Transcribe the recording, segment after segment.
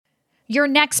Your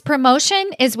next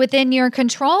promotion is within your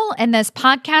control, and this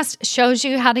podcast shows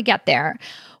you how to get there.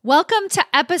 Welcome to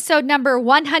episode number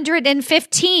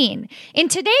 115. In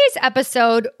today's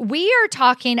episode, we are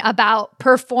talking about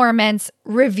performance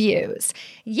reviews.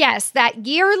 Yes, that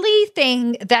yearly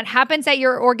thing that happens at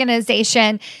your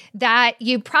organization that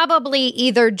you probably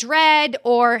either dread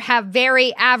or have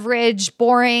very average,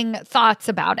 boring thoughts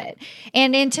about it.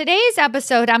 And in today's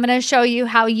episode, I'm going to show you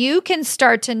how you can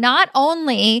start to not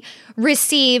only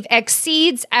receive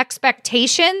exceeds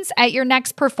expectations at your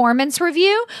next performance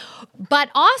review, but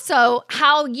also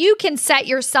how you can set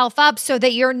yourself up so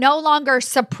that you're no longer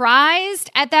surprised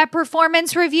at that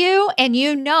performance review and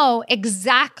you know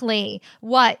exactly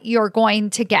what you're going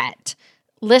to get.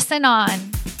 Listen on.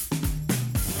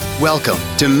 Welcome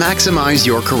to Maximize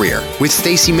Your Career with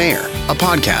Stacey Mayer, a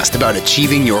podcast about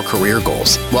achieving your career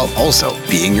goals while also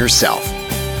being yourself.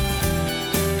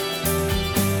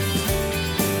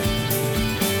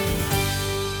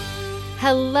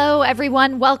 Hello,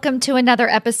 everyone. Welcome to another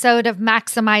episode of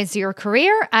Maximize Your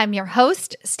Career. I'm your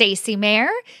host, Stacey Mayer,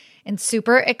 and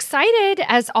super excited,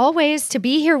 as always, to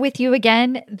be here with you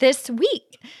again this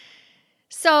week.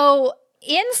 So,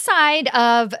 inside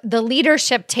of the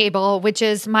Leadership Table, which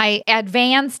is my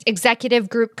advanced executive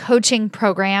group coaching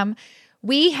program,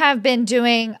 we have been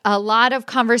doing a lot of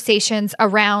conversations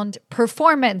around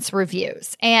performance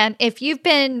reviews. And if you've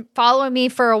been following me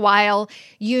for a while,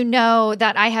 you know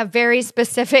that I have very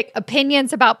specific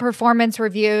opinions about performance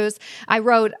reviews. I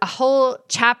wrote a whole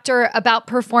chapter about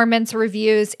performance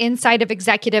reviews inside of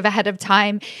Executive ahead of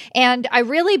time. And I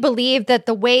really believe that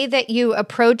the way that you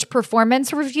approach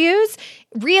performance reviews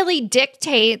really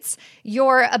dictates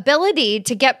your ability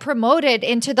to get promoted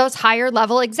into those higher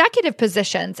level executive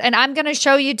positions. And I'm going to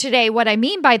show you today what I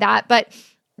mean by that. But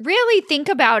really think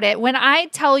about it. When I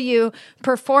tell you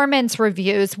performance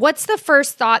reviews, what's the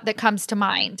first thought that comes to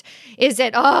mind? Is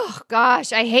it, oh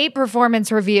gosh, I hate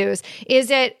performance reviews? Is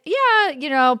it,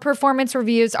 performance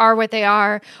reviews are what they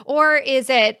are? Or is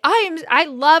it, I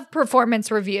love performance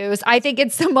reviews. I think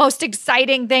it's the most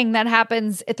exciting thing that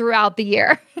happens throughout the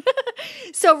year.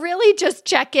 So really just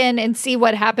check in and see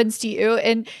what happens to you.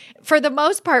 And for the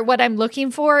most part, what I'm looking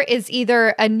for is either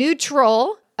a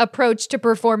neutral approach to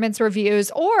performance reviews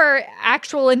or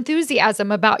actual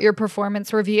enthusiasm about your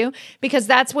performance review, because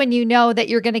that's when you know that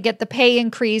you're going to get the pay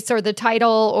increase or the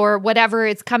title or whatever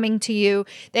is coming to you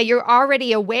that you're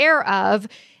already aware of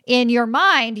in your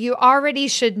mind. You already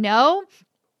should know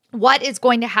what is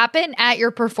going to happen at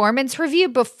your performance review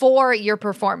before your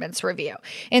performance review.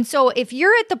 And so if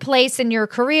you're at the place in your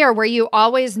career where you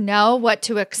always know what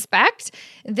to expect,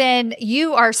 then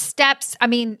you are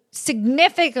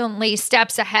significantly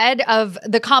steps ahead of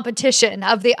the competition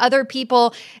of the other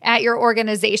people at your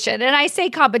organization. And I say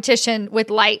competition with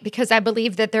light because I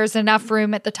believe that there's enough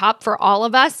room at the top for all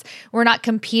of us. We're not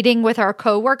competing with our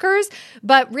coworkers.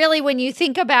 But really, when you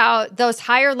think about those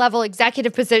higher level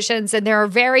executive positions, and there are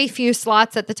very few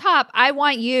slots at the top, I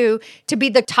want you to be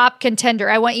the top contender.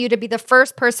 I want you to be the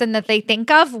first person that they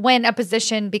think of when a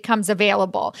position becomes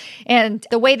available. And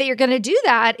the way that you're going to do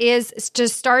that is to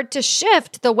start to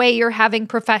shift the way you're having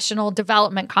professional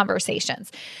development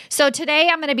conversations. So today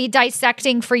I'm going to be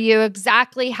dissecting for you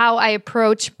exactly how I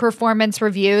approach performance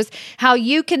reviews, how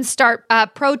you can start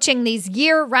approaching these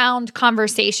year-round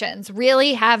conversations,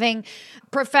 really having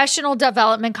professional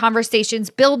development conversations,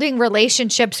 building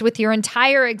relationships with your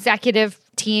entire executive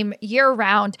team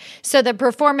year-round so that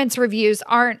performance reviews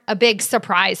aren't a big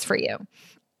surprise for you.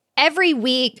 Every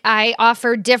week, I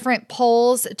offer different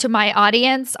polls to my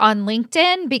audience on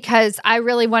LinkedIn because I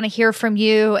really want to hear from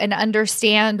you and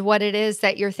understand what it is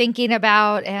that you're thinking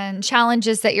about and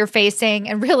challenges that you're facing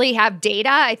and really have data.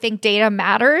 I think data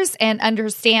matters, and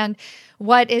understand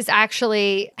what is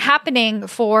actually happening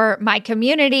for my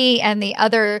community and the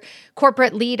other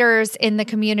corporate leaders in the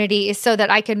community so that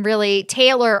I can really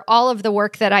tailor all of the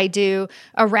work that I do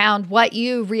around what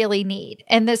you really need.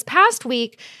 And this past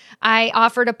week, I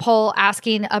offered a poll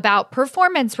asking about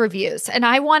performance reviews, and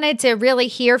I wanted to really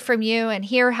hear from you and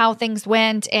hear how things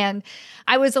went. And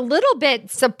I was a little bit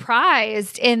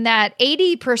surprised in that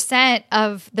 80%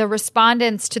 of the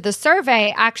respondents to the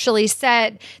survey actually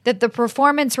said that the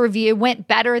performance review went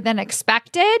better than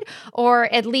expected,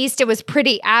 or at least it was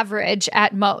pretty average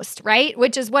at most, right?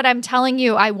 Which is what I'm telling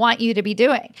you I want you to be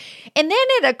doing. And then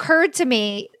it occurred to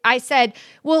me, I said,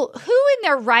 well, who in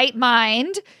their right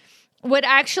mind would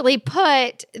actually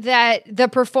put that the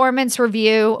performance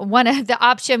review, one of the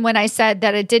option when I said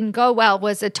that it didn't go well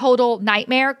was a total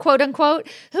nightmare, quote unquote,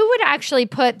 who would actually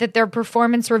put that their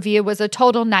performance review was a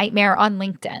total nightmare on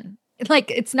LinkedIn? Like,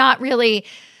 it's not really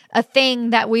a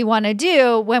thing that we want to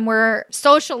do when we're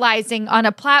socializing on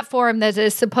a platform that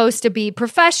is supposed to be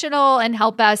professional and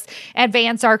help us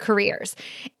advance our careers.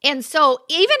 And so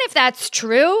even if that's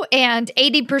true and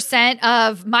 80%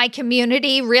 of my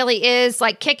community really is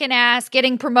like kicking ass,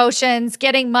 getting promotions,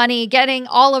 getting money, getting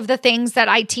all of the things that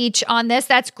I teach on this,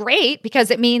 that's great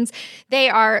because it means they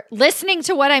are listening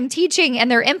to what I'm teaching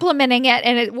and they're implementing it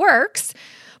and it works.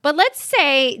 But let's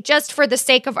say, just for the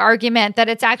sake of argument, that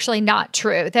it's actually not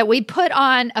true, that we put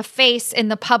on a face in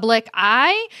the public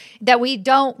eye that we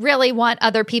don't really want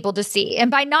other people to see. And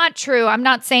by not true, I'm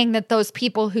not saying that those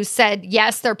people who said,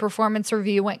 yes, their performance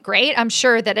review went great. I'm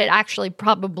sure that it actually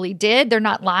probably did. They're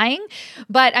not lying.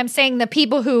 But I'm saying the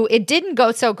people who it didn't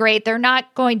go so great, they're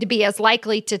not going to be as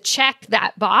likely to check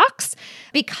that box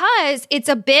because it's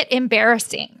a bit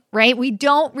embarrassing, right? We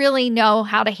don't really know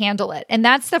how to handle it. And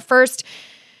that's the first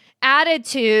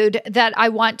attitude that I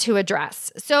want to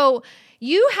address. So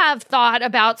you have thought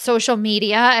about social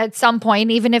media at some point,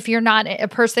 even if you're not a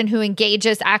person who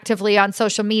engages actively on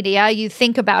social media, you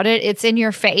think about it, it's in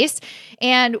your face.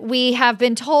 And we have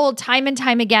been told time and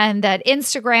time again that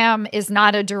Instagram is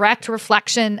not a direct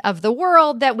reflection of the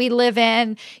world that we live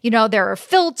in. You know, there are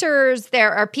filters,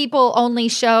 there are people only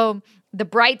show the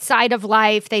bright side of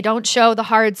life. They don't show the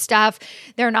hard stuff.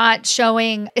 They're not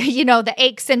showing, the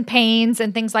aches and pains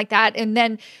and things like that. And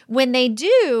then when they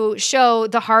do show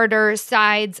the harder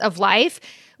sides of life,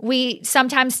 we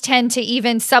sometimes tend to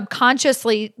even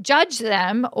subconsciously judge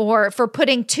them or for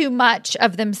putting too much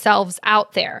of themselves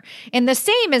out there. And the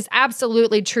same is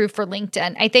absolutely true for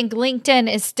LinkedIn. I think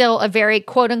LinkedIn is still a very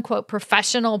quote unquote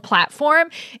professional platform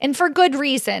and for good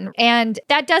reason. And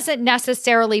that doesn't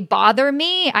necessarily bother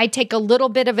me. I take a little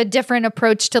bit of a different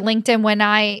approach to LinkedIn when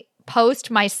I post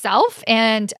myself,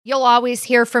 and you'll always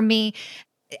hear from me.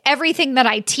 Everything that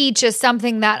I teach is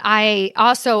something that I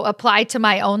also apply to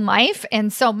my own life.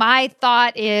 And so my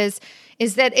thought is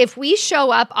that if we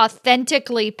show up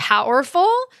authentically powerful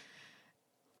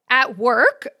at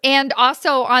work and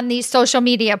also on these social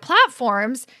media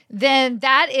platforms, then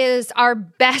that is our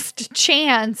best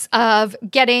chance of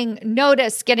getting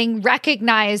noticed, getting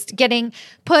recognized, getting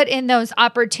put in those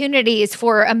opportunities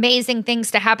for amazing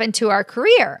things to happen to our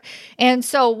career. And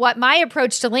so what my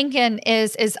approach to LinkedIn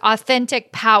is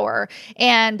authentic power.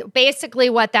 And basically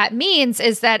what that means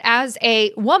is that as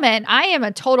a woman, I am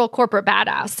a total corporate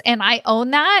badass, and I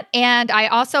own that. And I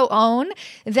also own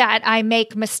that I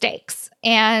make mistakes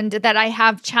and that I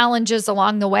have challenges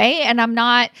along the way. And I'm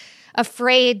not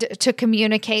afraid to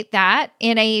communicate that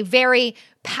in a very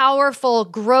powerful,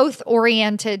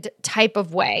 growth-oriented type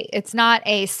of way. It's not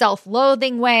a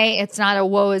self-loathing way. It's not a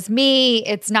woe is me.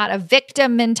 It's not a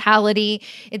victim mentality.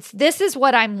 This is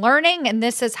what I'm learning and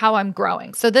this is how I'm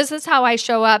growing. So this is how I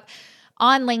show up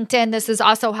on LinkedIn. This is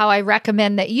also how I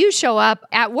recommend that you show up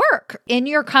at work in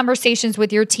your conversations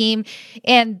with your team.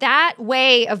 And that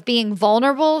way of being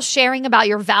vulnerable, sharing about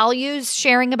your values,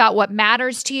 sharing about what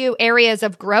matters to you, areas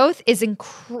of growth is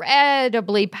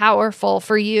incredibly powerful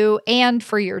for you and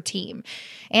for your team.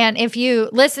 And if you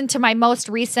listen to my most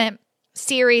recent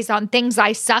series on things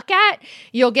I suck at,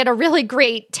 you'll get a really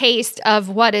great taste of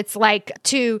what it's like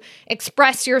to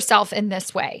express yourself in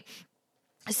this way.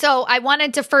 So I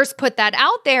wanted to first put that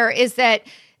out there, is that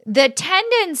the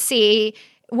tendency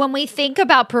when we think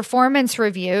about performance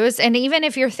reviews, and even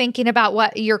if you're thinking about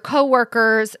what your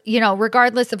coworkers,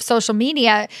 regardless of social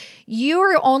media,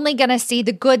 you're only going to see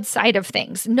the good side of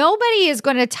things. Nobody is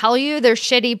going to tell you their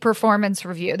shitty performance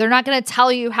review. They're not going to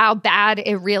tell you how bad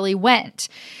it really went.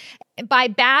 By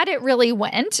bad it really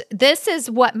went, this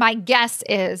is what my guess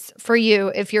is for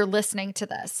you if you're listening to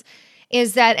this,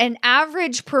 is that an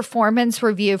average performance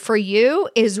review for you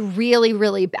is really,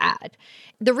 really bad.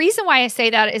 The reason why I say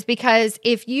that is because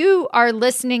if you are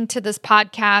listening to this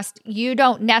podcast, you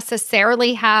don't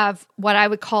necessarily have what I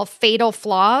would call fatal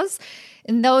flaws.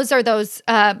 And those are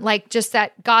like just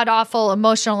that god-awful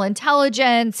emotional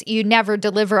intelligence. You never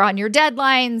deliver on your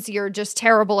deadlines. You're just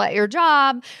terrible at your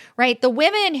job, right? The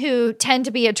women who tend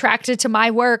to be attracted to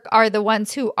my work are the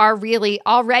ones who are really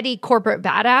already corporate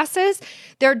badasses.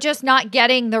 They're just not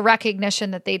getting the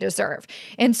recognition that they deserve.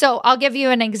 And so I'll give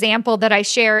you an example that I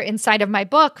share inside of my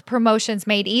book, Promotions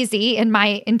Made Easy, in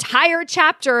my entire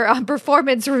chapter on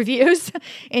performance reviews.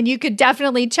 And you could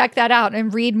definitely check that out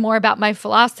and read more about my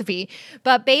philosophy.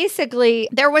 But basically,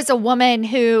 there was a woman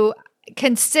who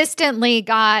consistently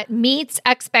got meets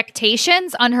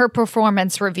expectations on her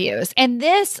performance reviews. And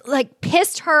this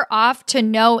pissed her off to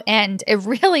no end. It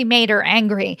really made her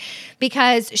angry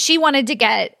because she wanted to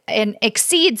get and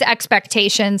exceeds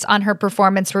expectations on her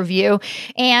performance review.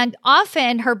 And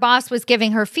often her boss was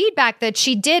giving her feedback that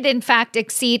she did in fact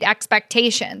exceed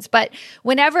expectations. But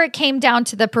whenever it came down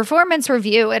to the performance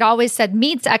review, it always said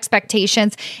meets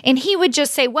expectations. And he would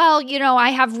just say, well, I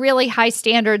have really high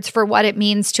standards for what it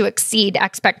means to exceed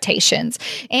expectations.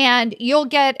 And you'll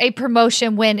get a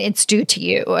promotion when it's due to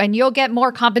you. And you'll get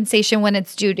more compensation when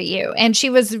it's due to you. And she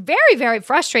was very, very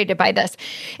frustrated by this.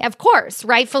 Of course,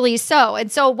 rightfully so.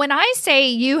 And so when I say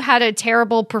you had a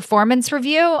terrible performance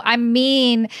review, I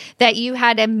mean that you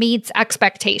had a meets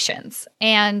expectations.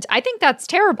 And I think that's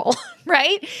terrible,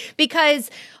 right? Because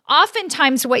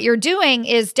oftentimes what you're doing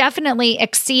is definitely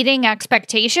exceeding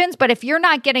expectations. But if you're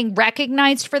not getting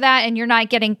recognized for that and you're not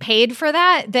getting paid for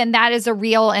that, then that is a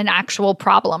real and actual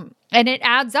problem. And it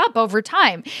adds up over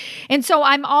time. And so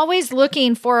I'm always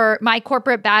looking for my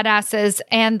corporate badasses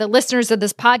and the listeners of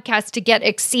this podcast to get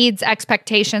exceeds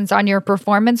expectations on your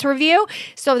performance review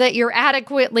so that you're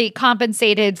adequately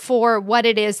compensated for what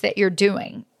it is that you're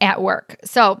doing at work.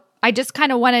 So I just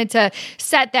kind of wanted to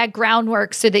set that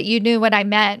groundwork so that you knew what I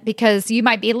meant, because you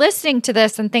might be listening to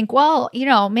this and think, well,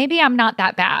 maybe I'm not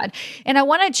that bad. And I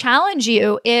want to challenge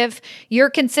you, if you're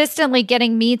consistently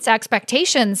getting meets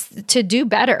expectations, to do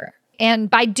better.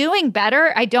 And by doing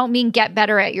better, I don't mean get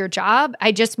better at your job.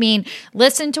 I just mean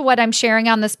listen to what I'm sharing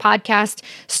on this podcast,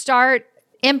 start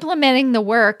implementing the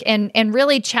work, and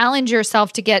really challenge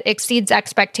yourself to get exceeds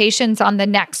expectations on the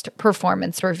next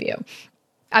performance review.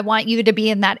 I want you to be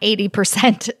in that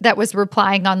 80% that was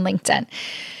replying on LinkedIn.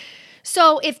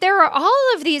 So if there are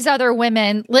all of these other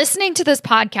women listening to this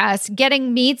podcast,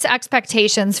 getting meets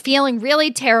expectations, feeling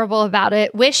really terrible about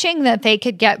it, wishing that they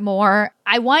could get more,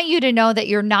 I want you to know that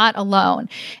you're not alone.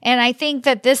 And I think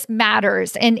that this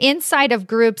matters. And inside of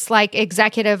groups like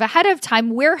Executive Ahead of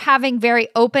Time, we're having very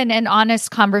open and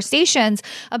honest conversations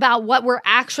about what we're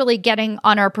actually getting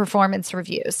on our performance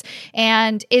reviews.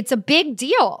 And it's a big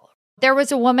deal. There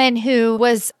was a woman who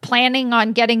was planning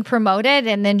on getting promoted,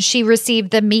 and then she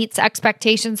received the meets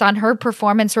expectations on her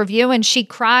performance review, and she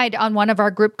cried on one of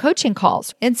our group coaching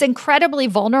calls. It's incredibly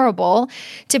vulnerable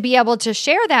to be able to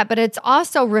share that, but it's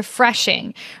also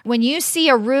refreshing. When you see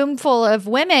a room full of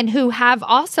women who have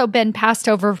also been passed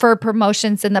over for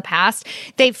promotions in the past,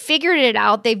 they've figured it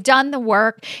out, they've done the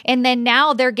work, and then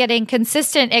now they're getting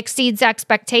consistent exceeds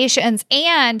expectations,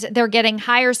 and they're getting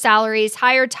higher salaries,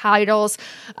 higher titles,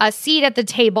 seat at the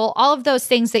table, all of those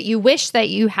things that you wish that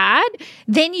you had,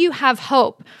 then you have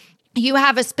hope. You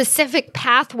have a specific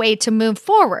pathway to move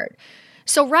forward.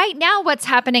 So right now, what's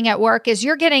happening at work is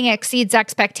you're getting exceeds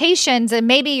expectations, and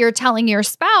maybe you're telling your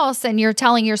spouse that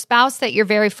you're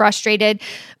very frustrated,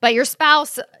 but your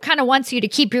spouse kind of wants you to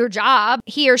keep your job.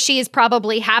 He or she is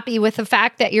probably happy with the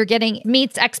fact that you're getting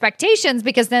meets expectations,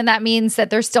 because then that means that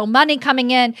there's still money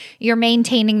coming in. You're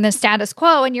maintaining the status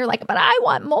quo, and you're like, but I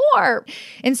want more.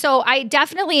 And so I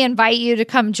definitely invite you to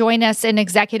come join us in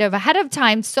Executive Ahead of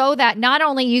Time, so that not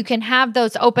only you can have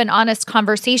those open, honest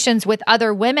conversations with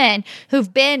other women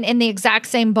who've been in the exact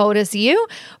same boat as you,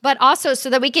 but also so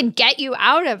that we can get you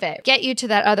out of it, get you to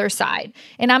that other side.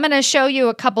 And I'm going to show you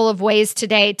a couple of ways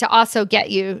today to also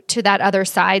get you to that other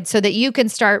side so that you can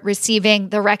start receiving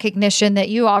the recognition that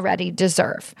you already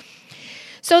deserve.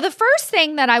 So the first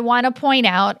thing that I want to point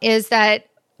out is that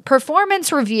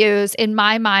performance reviews, in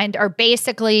my mind, are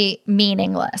basically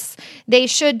meaningless. They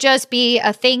should just be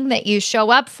a thing that you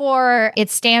show up for.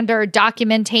 It's standard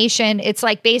documentation. It's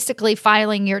like basically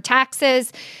filing your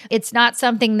taxes. It's not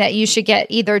something that you should get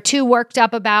either too worked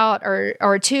up about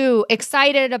or too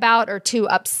excited about or too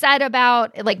upset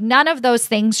about. Like, none of those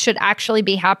things should actually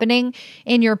be happening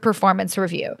in your performance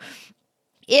review.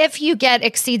 If you get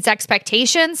exceeds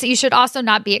expectations, you should also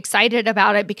not be excited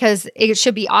about it, because it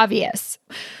should be obvious.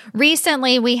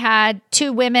 Recently, we had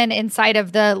 2 women inside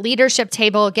of the leadership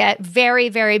table get very,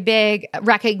 very big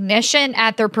recognition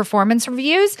at their performance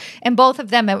reviews, and both of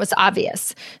them, it was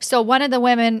obvious. So one of the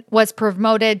women was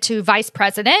promoted to vice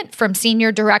president, from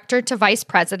senior director to vice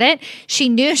president. She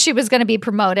knew she was going to be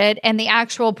promoted, and the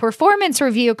actual performance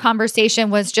review conversation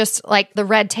was just like the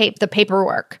red tape, the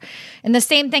paperwork. And the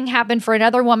same thing happened for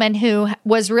another woman who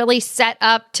was really set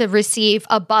up to receive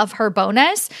above her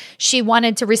bonus. She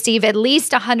wanted to receive at least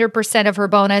least 100% of her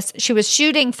bonus. She was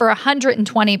shooting for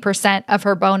 120% of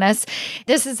her bonus.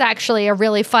 This is actually a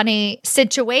really funny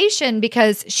situation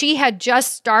because she had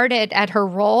just started at her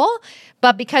role,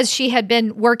 but because she had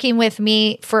been working with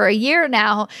me for a year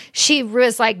now, she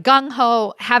was like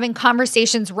gung-ho, having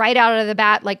conversations right out of the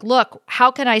bat, like, look,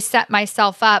 how can I set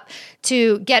myself up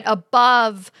to get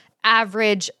above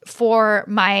average for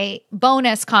my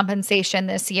bonus compensation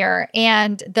this year?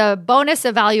 And the bonus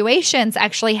evaluations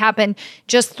actually happened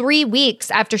just 3 weeks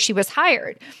after she was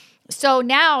hired. So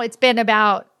now it's been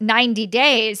about 90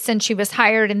 days since she was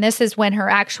hired, and this is when her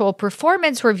actual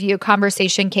performance review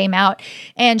conversation came out,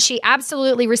 and she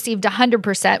absolutely received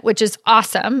 100%, which is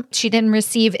awesome. She didn't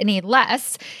receive any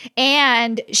less,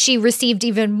 and she received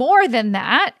even more than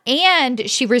that, and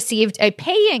she received a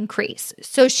pay increase.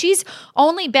 So she's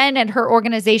only been at her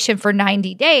organization for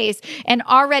 90 days and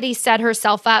already set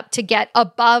herself up to get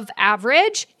above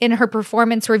average in her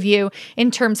performance review in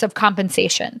terms of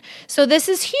compensation. So this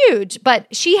is huge, but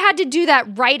she had to do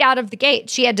that right out of the gate.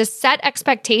 She had to set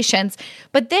expectations,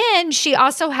 but then she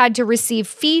also had to receive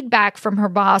feedback from her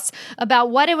boss about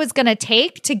what it was going to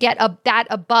take to get that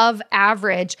above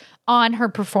average on her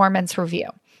performance review.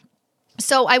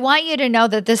 So I want you to know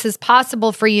that this is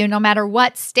possible for you no matter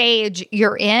what stage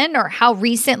you're in or how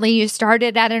recently you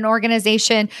started at an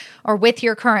organization or with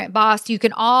your current boss. You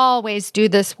can always do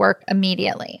this work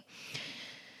immediately.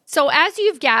 So as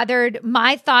you've gathered,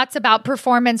 my thoughts about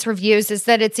performance reviews is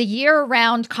that it's a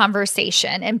year-round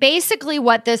conversation. And basically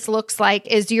what this looks like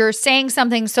is you're saying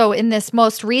something. So in this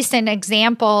most recent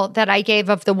example that I gave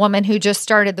of the woman who just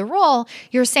started the role,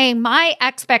 you're saying my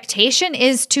expectation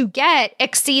is to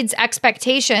exceeds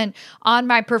expectation on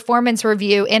my performance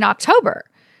review in October.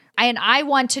 And I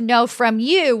want to know from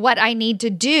you what I need to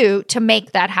do to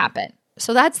make that happen.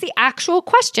 So that's the actual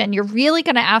question. You're really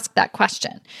going to ask that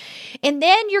question. And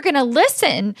then you're going to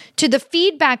listen to the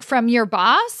feedback from your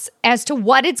boss as to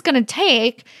what it's going to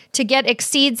take to get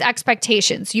exceeds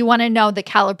expectations. You want to know the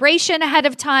calibration ahead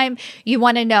of time. You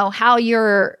want to know how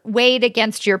you're weighed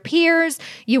against your peers.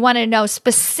 You want to know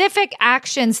specific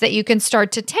actions that you can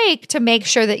start to take to make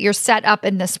sure that you're set up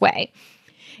in this way.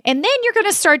 And then you're going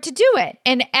to start to do it.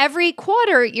 And every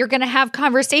quarter, you're going to have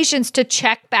conversations to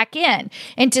check back in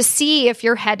and to see if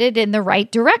you're headed in the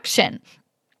right direction.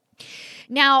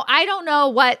 Now, I don't know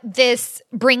what this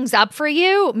brings up for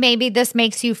you. Maybe this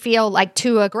makes you feel like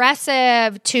too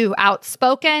aggressive, too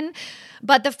outspoken.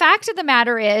 But the fact of the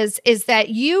matter is that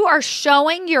you are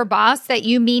showing your boss that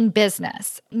you mean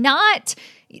business, not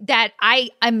that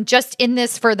I'm just in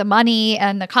this for the money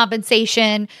and the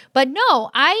compensation. But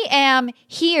no, I am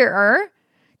here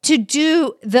to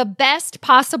do the best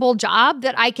possible job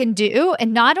that I can do.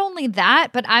 And not only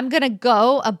that, but I'm going to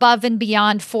go above and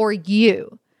beyond for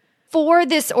you, for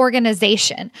this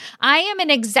organization. I am an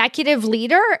executive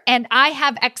leader and I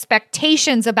have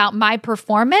expectations about my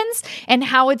performance and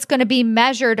how it's going to be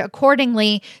measured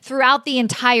accordingly throughout the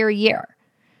entire year.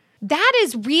 That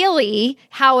is really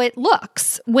how it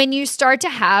looks when you start to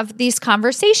have these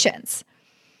conversations.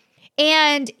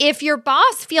 And if your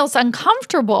boss feels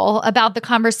uncomfortable about the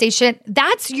conversation,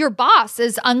 that's your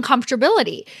boss's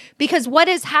uncomfortability. Because what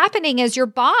is happening is your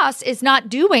boss is not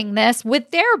doing this with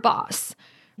their boss.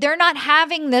 They're not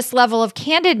having this level of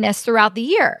candidness throughout the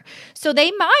year. So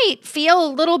they might feel a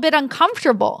little bit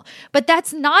uncomfortable, but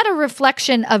that's not a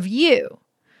reflection of you.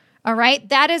 All right.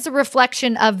 That is a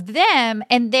reflection of them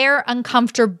and their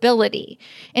uncomfortability.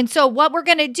 And so what we're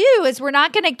going to do is we're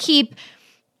not going to keep,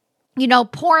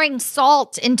 pouring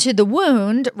salt into the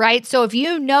wound, right? So if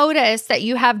you notice that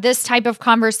you have this type of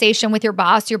conversation with your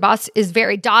boss is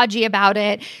very dodgy about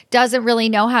it, doesn't really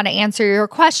know how to answer your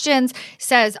questions,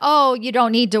 says, oh, you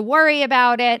don't need to worry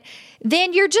about it,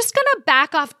 then you're just going to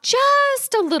back off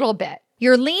just a little bit.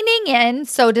 You're leaning in,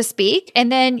 so to speak,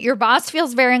 and then your boss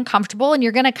feels very uncomfortable and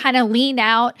you're going to kind of lean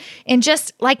out and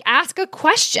just ask a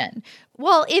question.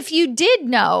 Well, if you did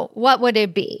know, what would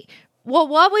it be? Well,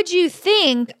 what would you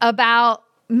think about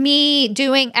me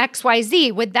doing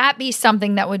XYZ? Would that be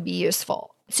something that would be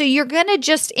useful? So you're going to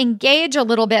just engage a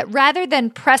little bit rather than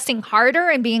pressing harder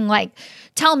and being like,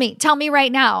 tell me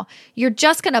right now. You're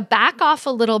just going to back off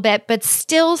a little bit, but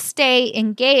still stay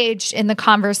engaged in the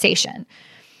conversation.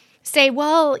 Say,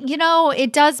 well,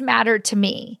 it does matter to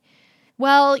me.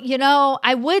 Well,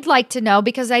 I would like to know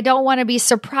because I don't want to be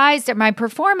surprised at my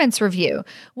performance review.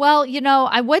 Well,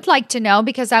 I would like to know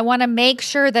because I want to make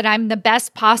sure that I'm the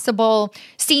best possible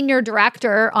senior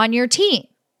director on your team.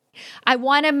 I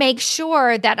want to make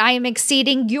sure that I am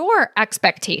exceeding your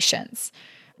expectations.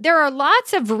 there are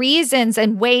lots of reasons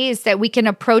and ways that we can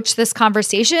approach this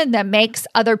conversation that makes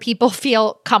other people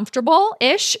feel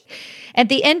comfortable-ish. At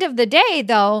the end of the day,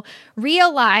 though,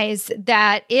 realize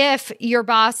that if your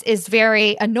boss is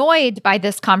very annoyed by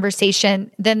this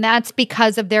conversation, then that's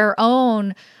because of their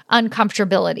own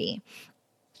uncomfortability.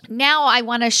 Now I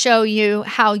want to show you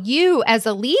how you as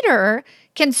a leader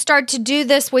can start to do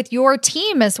this with your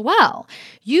team as well.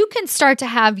 You can start to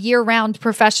have year-round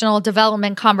professional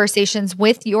development conversations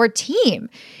with your team,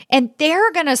 and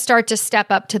they're going to start to step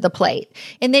up to the plate.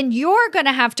 And then you're going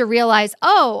to have to realize,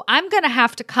 oh, I'm going to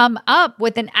have to come up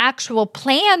with an actual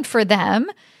plan for them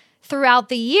throughout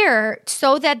the year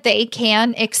so that they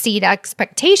can exceed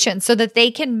expectations, so that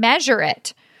they can measure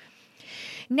it.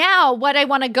 Now, what I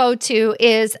want to go to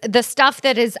is the stuff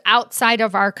that is outside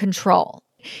of our control.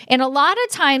 And a lot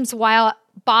of times, while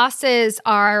bosses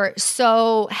are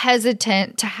so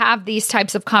hesitant to have these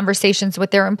types of conversations with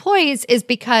their employees, is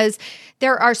because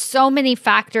there are so many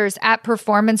factors at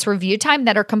performance review time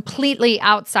that are completely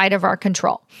outside of our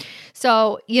control.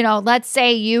 So, let's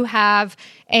say you have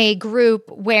a group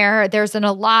where there's an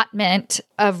allotment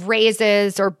of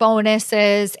raises or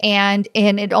bonuses, and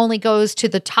it only goes to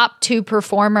the top 2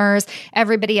 performers.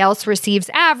 Everybody else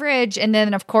receives average. And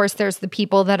then, of course, there's the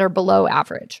people that are below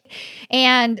average.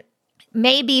 And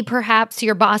maybe perhaps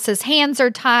your boss's hands are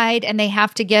tied and they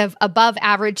have to give above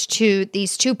average to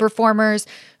these 2 performers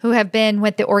who have been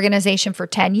with the organization for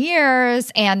 10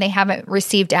 years and they haven't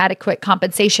received adequate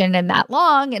compensation in that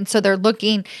long. And so they're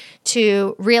looking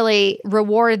to really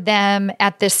reward them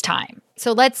at this time.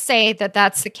 So let's say that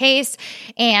that's the case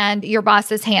and your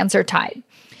boss's hands are tied.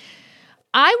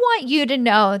 I want you to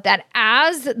know that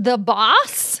as the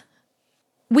boss,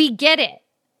 we get it.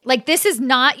 Like, this is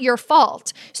not your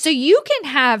fault. So you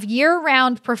can have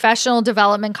year-round professional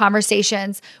development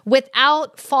conversations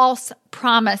without false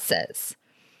promises.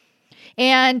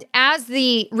 And as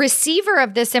the receiver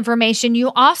of this information,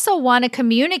 you also want to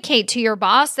communicate to your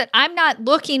boss that I'm not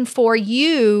looking for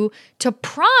you to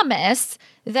promise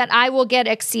that I will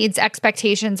exceeds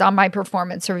expectations on my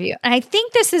performance review. And I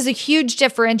think this is a huge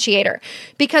differentiator,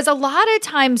 because a lot of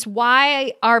times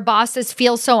why our bosses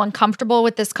feel so uncomfortable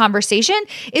with this conversation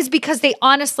is because they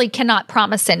honestly cannot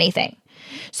promise anything.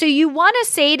 So you want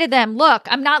to say to them, look,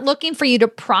 I'm not looking for you to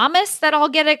promise that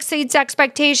I'll exceeds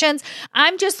expectations.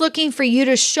 I'm just looking for you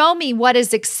to show me what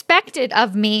is expected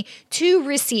of me to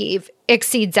receive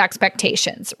exceeds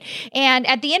expectations. And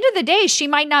at the end of the day, she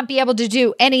might not be able to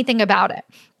do anything about it.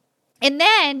 And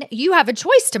then you have a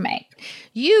choice to make.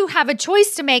 You have a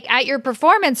choice to make at your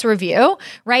performance review,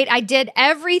 right? I did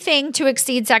everything to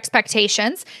exceeds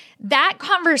expectations. That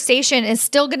conversation is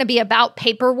still going to be about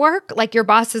paperwork. Like, your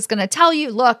boss is going to tell you,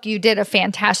 look, you did a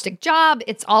fantastic job.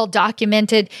 It's all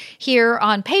documented here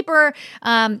on paper.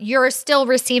 You're still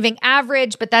receiving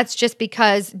average, but that's just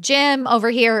because Jim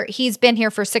over here, he's been here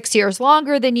for 6 years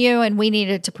longer than you, and we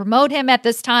needed to promote him at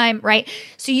this time, right?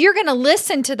 So you're going to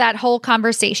listen to that whole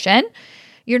conversation.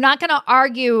 You're not going to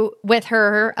argue with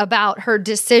her about her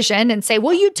decision and say,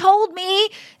 well, you told me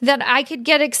that I could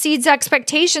exceeds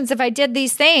expectations if I did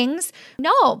these things.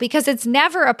 No, because it's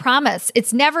never a promise.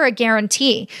 It's never a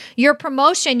guarantee. Your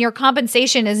promotion, your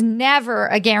compensation is never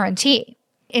a guarantee.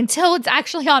 Until it's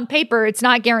actually on paper, it's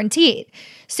not guaranteed.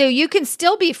 So you can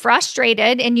still be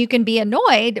frustrated and you can be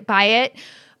annoyed by it.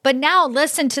 But now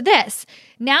listen to this.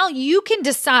 Now you can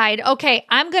decide, okay,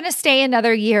 I'm going to stay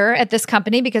another year at this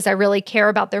company because I really care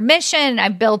about their mission.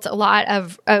 I've built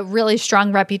a really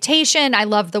strong reputation. I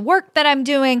love the work that I'm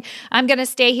doing. I'm going to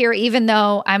stay here even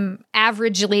though I'm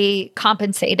averagely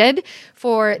compensated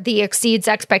for the exceeds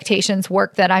expectations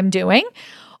work that I'm doing.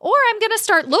 Or I'm going to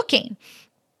start looking.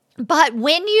 But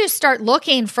when you start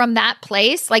looking from that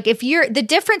place, like the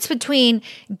difference between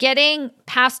getting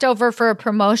passed over for a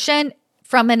promotion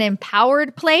from an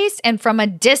empowered place and from a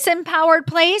disempowered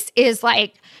place is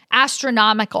like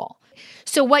astronomical.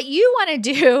 So what you want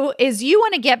to do is you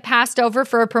want to get passed over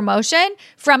for a promotion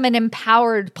from an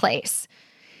empowered place.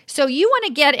 So you want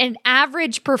to get an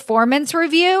average performance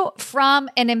review from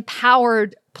an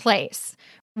empowered place.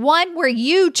 One where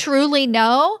you truly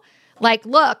know, like,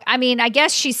 look, I mean, I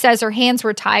guess she says her hands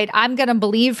were tied. I'm going to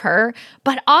believe her.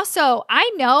 But also, I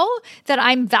know that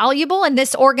I'm valuable and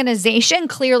this organization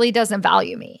clearly doesn't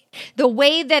value me. The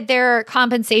way that their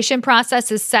compensation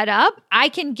process is set up, I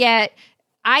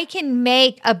can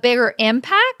make a bigger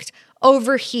impact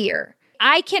over here.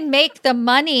 I can make the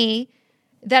money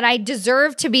that I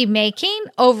deserve to be making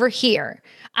over here.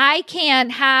 I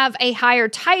can have a higher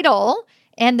title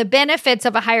and the benefits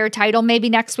of a higher title. Maybe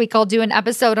next week I'll do an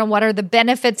episode on what are the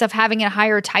benefits of having a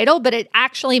higher title, but it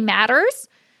actually matters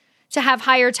to have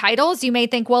higher titles. You may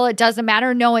think, well, it doesn't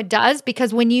matter. No, it does,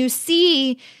 because when you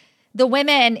see the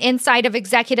women inside of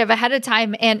executive ahead of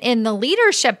time and in the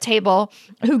leadership table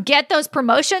who get those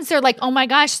promotions, they're like, oh my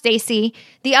gosh, Stacey,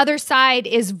 the other side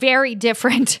is very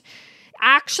different.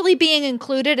 Actually being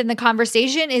included in the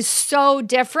conversation is so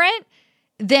different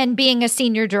than being a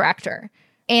senior director.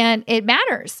 And it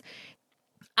matters.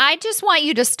 I just want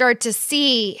you to start to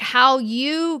see how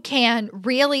you can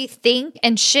really think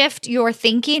and shift your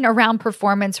thinking around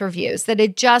performance reviews, that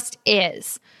it just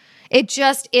is. It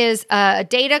just is a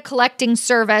data collecting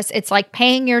service. It's like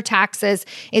paying your taxes.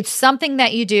 It's something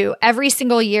that you do every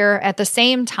single year at the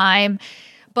same time.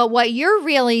 But what you're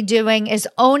really doing is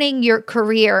owning your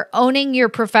career, owning your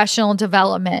professional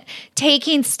development,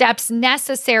 taking steps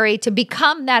necessary to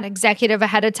become that executive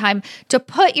ahead of time, to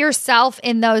put yourself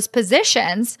in those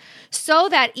positions so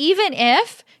that even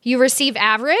if you receive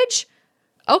average,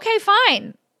 okay,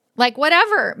 fine. Like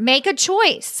whatever, make a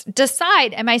choice,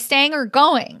 decide, am I staying or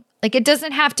going? Like it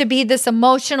doesn't have to be this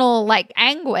emotional like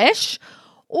anguish,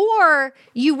 or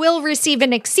you will receive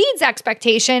an exceeds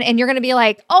expectation and you're going to be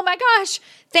like, oh my gosh,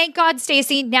 thank God,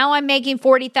 Stacey, now I'm making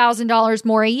 $40,000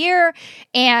 more a year.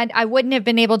 And I wouldn't have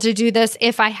been able to do this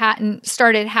if I hadn't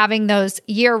started having those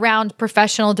year-round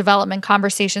professional development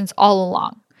conversations all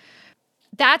along.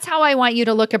 That's how I want you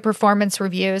to look at performance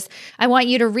reviews. I want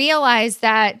you to realize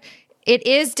that it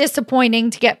is disappointing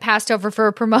to get passed over for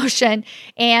a promotion,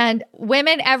 and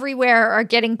women everywhere are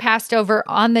getting passed over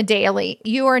on the daily.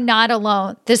 You are not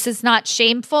alone. This is not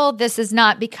shameful. This is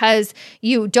not because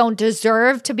you don't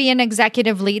deserve to be an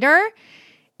executive leader.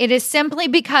 It is simply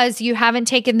because you haven't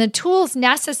taken the tools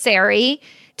necessary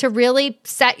to really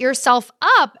set yourself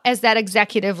up as that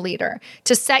executive leader,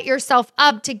 to set yourself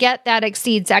up to get that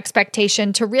exceeds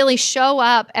expectation, to really show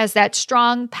up as that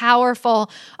strong, powerful,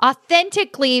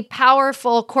 authentically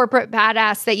powerful corporate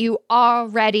badass that you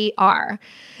already are.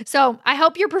 So I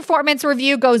hope your performance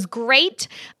review goes great.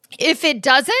 If it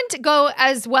doesn't go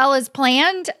as well as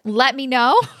planned, let me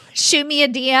know. Shoot me a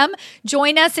DM.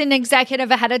 Join us in Executive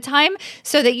Ahead of Time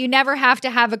so that you never have to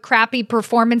have a crappy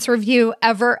performance review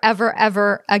ever, ever,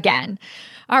 ever again.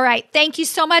 All right. Thank you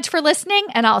so much for listening,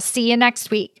 and I'll see you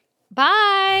next week.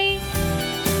 Bye.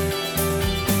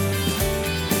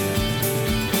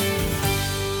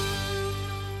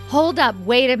 Hold up,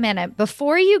 wait a minute.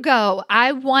 Before you go,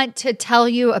 I want to tell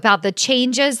you about the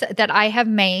changes that I have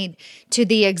made to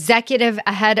the Executive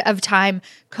Ahead of Time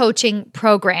coaching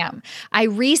program. I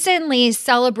recently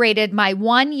celebrated my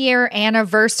 1-year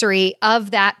anniversary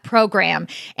of that program.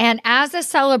 And as a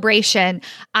celebration,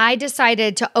 I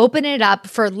decided to open it up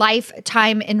for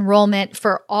lifetime enrollment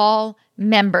for all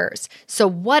members. So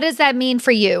what does that mean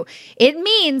for you? It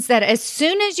means that as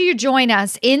soon as you join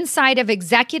us inside of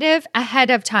Executive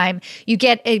Ahead of Time, you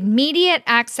get immediate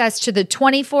access to the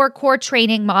 24 core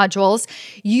training modules.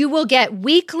 You will get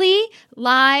weekly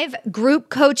live group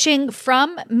coaching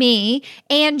from me,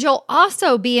 and you'll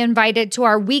also be invited to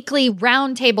our weekly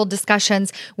roundtable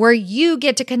discussions where you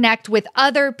get to connect with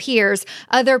other peers,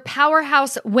 other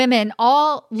powerhouse women,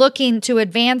 all looking to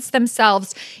advance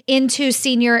themselves into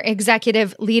senior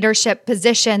executive leadership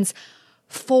positions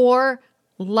for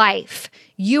life.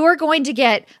 You are going to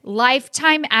get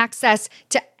lifetime access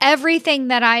to everything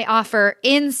that I offer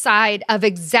inside of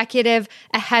Executive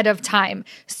Ahead of Time.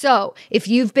 So if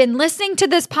you've been listening to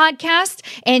this podcast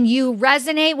and you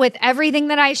resonate with everything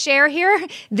that I share here,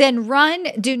 then run,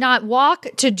 do not walk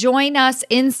to join us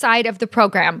inside of the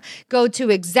program. Go to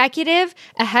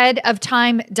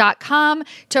executiveaheadoftime.com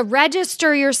to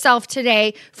register yourself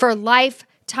today for lifetime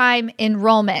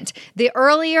enrollment. The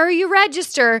earlier you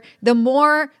register, the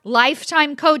more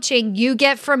lifetime coaching you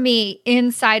get from me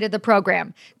inside of the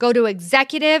program. Go to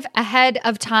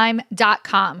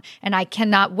executiveaheadoftime.com, and I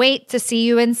cannot wait to see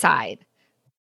you inside.